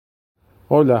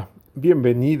Hola,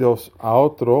 bienvenidos a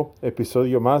otro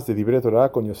episodio más de Divrei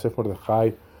Torah con Yosef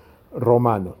Mordechai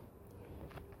Romano.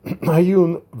 Hay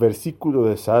un versículo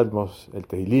de Salmos, el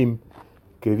Tehilim,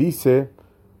 que dice,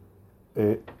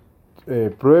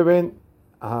 prueben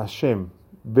a Hashem,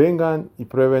 vengan y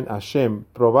prueben a Hashem,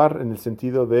 probar en el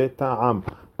sentido de ta'am,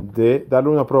 de darle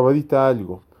una probadita a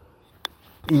algo.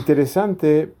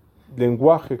 Interesante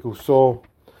lenguaje que usó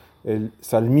el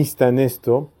salmista en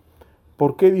esto.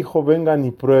 ¿Por qué dijo vengan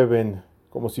y prueben?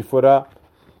 Como si fuera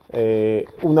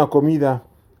una comida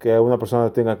que una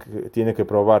persona tiene que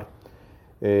probar.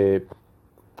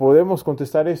 Podemos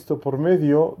contestar esto por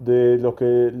medio de lo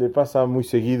que le pasa muy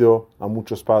seguido a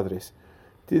muchos padres.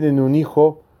 Tienen un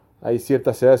hijo, hay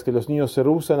ciertas edades que los niños se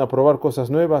rehusan a probar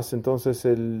cosas nuevas, entonces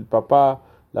el papá,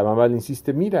 la mamá le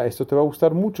insiste, mira, esto te va a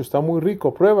gustar mucho, está muy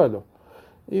rico, pruébalo.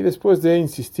 Y después de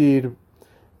insistir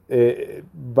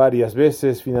varias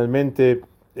veces, finalmente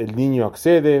el niño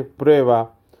accede,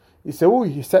 prueba y dice,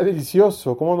 uy, está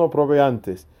delicioso, ¿cómo no probé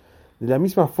antes? De la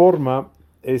misma forma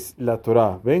es la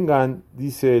Torah. Vengan,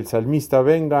 dice el salmista,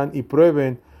 vengan y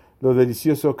prueben lo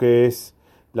delicioso que es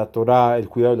la Torah, el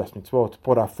cuidado de las mitzvot.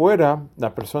 Por afuera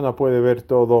la persona puede ver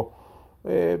todo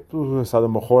pues a lo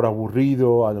mejor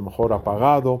aburrido, a lo mejor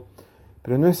apagado,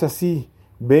 pero no es así.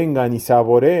 Vengan y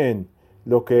saboreen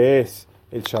lo que es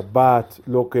el Shabbat,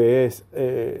 lo que es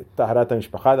Taharat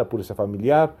HaMishpachá, la pureza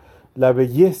familiar, la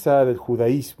belleza del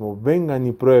judaísmo. Vengan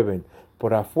y prueben.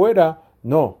 Por afuera,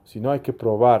 no, sino hay que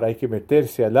probar, hay que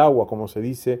meterse al agua, como se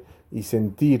dice, y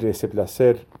sentir ese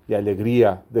placer y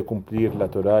alegría de cumplir la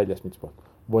Torah y las mitzvot.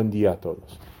 Buen día a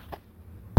todos.